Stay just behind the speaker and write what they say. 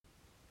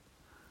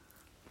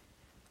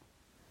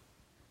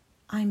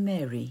I'm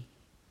Mary,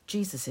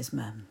 Jesus'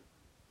 mum.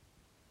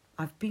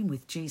 I've been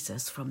with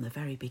Jesus from the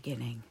very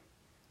beginning.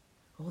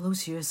 All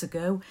those years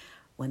ago,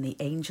 when the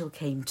angel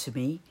came to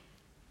me,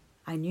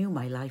 I knew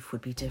my life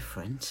would be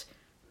different,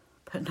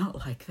 but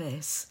not like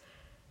this.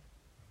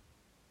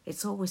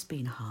 It's always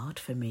been hard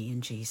for me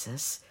and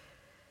Jesus.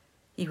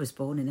 He was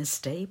born in a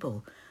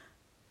stable.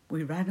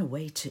 We ran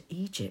away to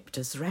Egypt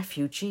as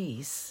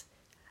refugees,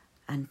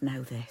 and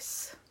now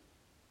this.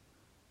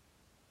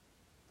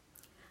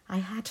 I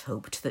had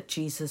hoped that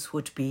Jesus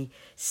would be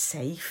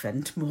safe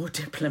and more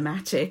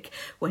diplomatic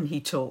when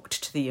he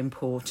talked to the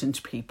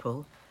important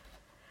people.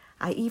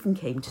 I even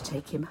came to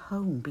take him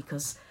home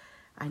because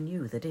I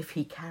knew that if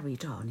he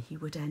carried on, he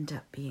would end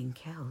up being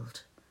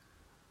killed.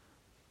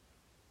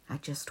 I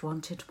just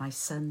wanted my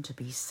son to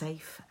be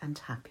safe and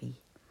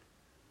happy.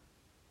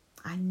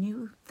 I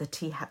knew that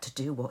he had to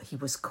do what he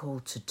was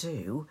called to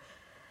do,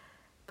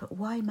 but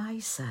why my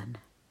son?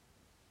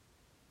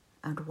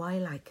 And why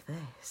like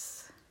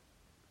this?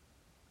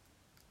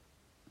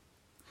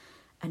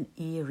 An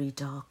eerie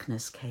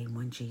darkness came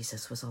when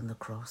Jesus was on the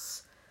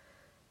cross.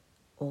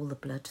 All the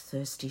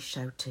bloodthirsty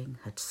shouting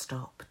had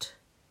stopped.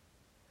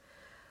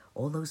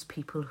 All those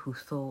people who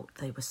thought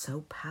they were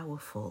so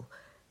powerful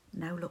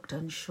now looked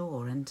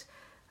unsure and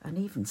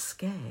even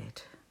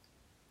scared.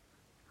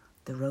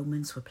 The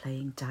Romans were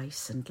playing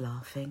dice and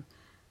laughing,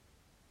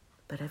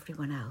 but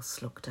everyone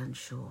else looked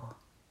unsure.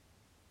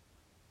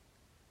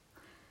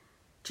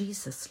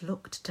 Jesus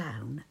looked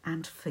down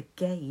and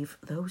forgave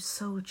those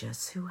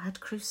soldiers who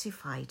had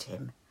crucified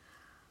him.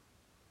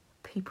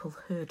 People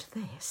heard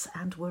this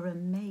and were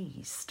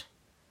amazed.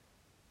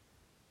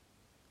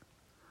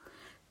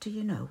 Do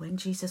you know, when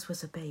Jesus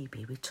was a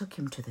baby, we took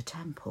him to the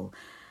temple,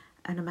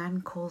 and a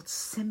man called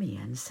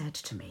Simeon said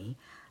to me,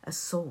 "A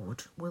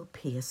sword will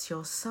pierce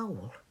your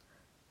soul."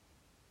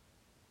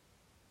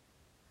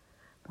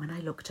 When I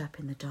looked up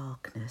in the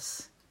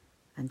darkness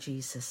and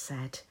Jesus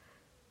said,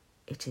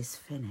 "It is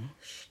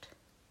finished,"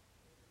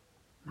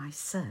 my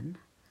son,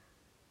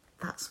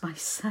 that's my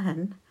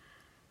son.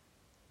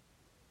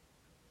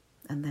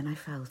 And then I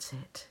felt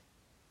it.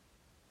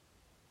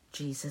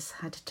 Jesus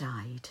had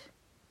died,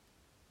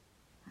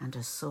 and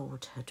a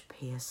sword had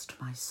pierced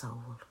my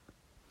soul.